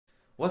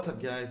What's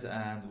up guys,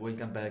 and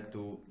welcome back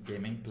to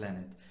Gaming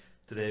Planet.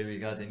 Today we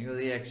got a new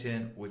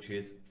reaction, which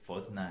is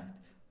Fortnite.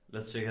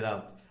 Let's check it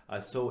out.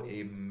 I saw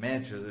a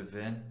major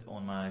event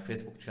on my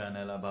Facebook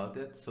channel about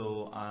it,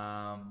 so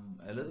I'm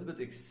a little bit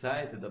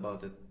excited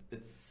about it.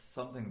 It's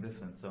something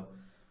different, so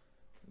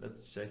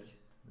let's check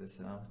this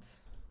out.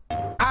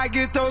 I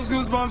get those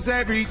goosebumps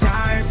every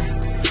time.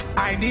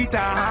 I need the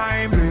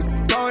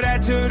Heimlich, throw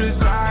that to the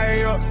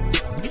side.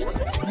 Make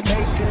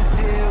a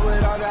sit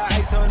with all the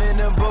ice on in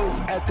the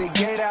booth. At the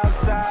gate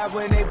outside,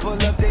 when they pull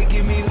up, they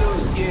give me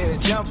loose. Yeah,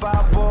 jump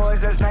out,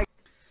 boys. That's like.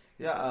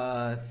 Yeah,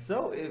 I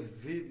saw a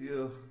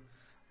video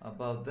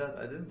about that.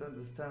 I didn't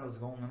understand what's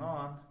going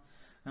on.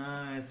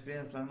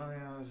 Experience like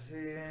nothing I've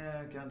seen.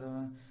 Kind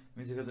of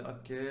musical.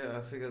 Okay,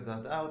 I figured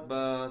that out,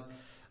 but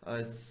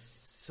I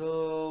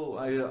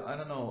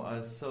don't know.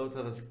 I saw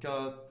Travis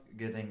Scott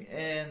getting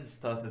in,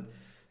 started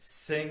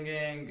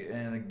singing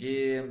in a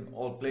game.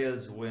 All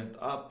players went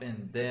up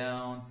and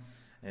down.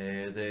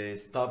 They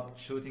stopped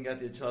shooting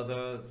at each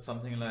other,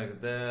 something like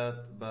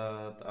that.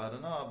 But I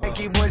don't know about.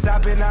 Keep boys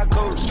up in our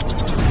coast.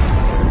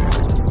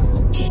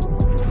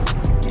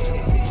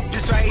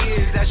 This right here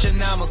is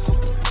astronomical.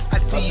 I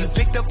see you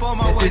picked up on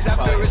my words. I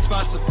feel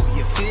responsible.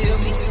 You feel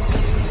me?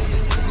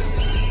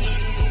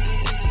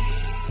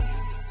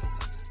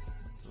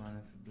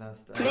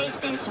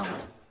 PlayStation.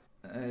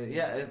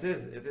 Yeah, it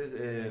is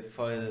a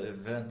fire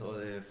event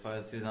or a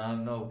fire season. I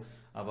don't know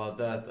about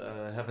that.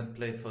 I haven't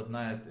played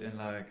Fortnite in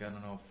like, I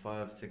don't know,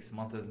 5-6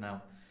 months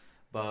now.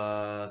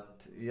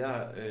 But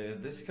yeah,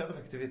 this kind of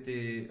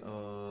activity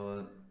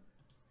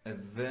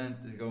event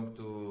is going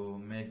to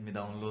make me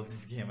download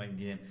this game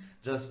again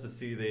just to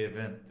see the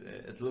event.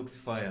 It looks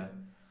fire,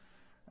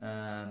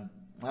 and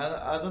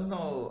I don't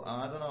know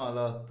a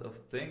lot of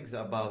things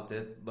about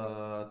it,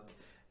 but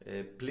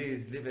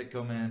please leave a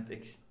comment,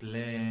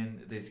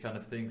 explain these kind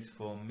of things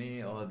for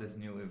me or this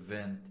new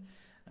event.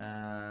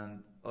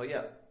 And oh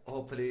yeah,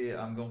 hopefully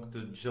I'm going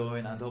to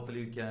join, and hopefully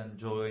you can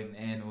join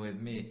in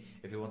with me.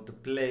 If you want to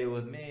play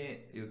with me,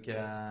 you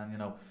can,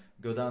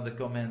 go down the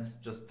comments,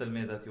 just tell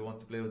me that you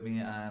want to play with me,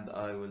 and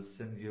I will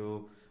send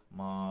you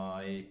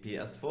my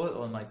PS4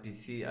 or my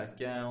PC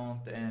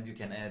account, and you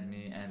can add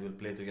me and we'll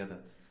play together.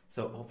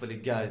 So hopefully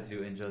guys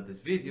you enjoyed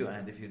this video,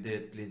 and if you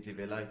did, please leave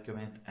a like,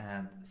 comment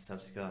and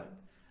subscribe.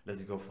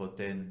 Let's go for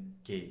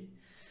 10k.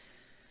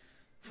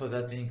 For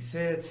that being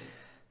said,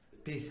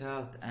 peace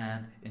out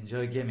and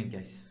enjoy gaming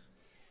guys.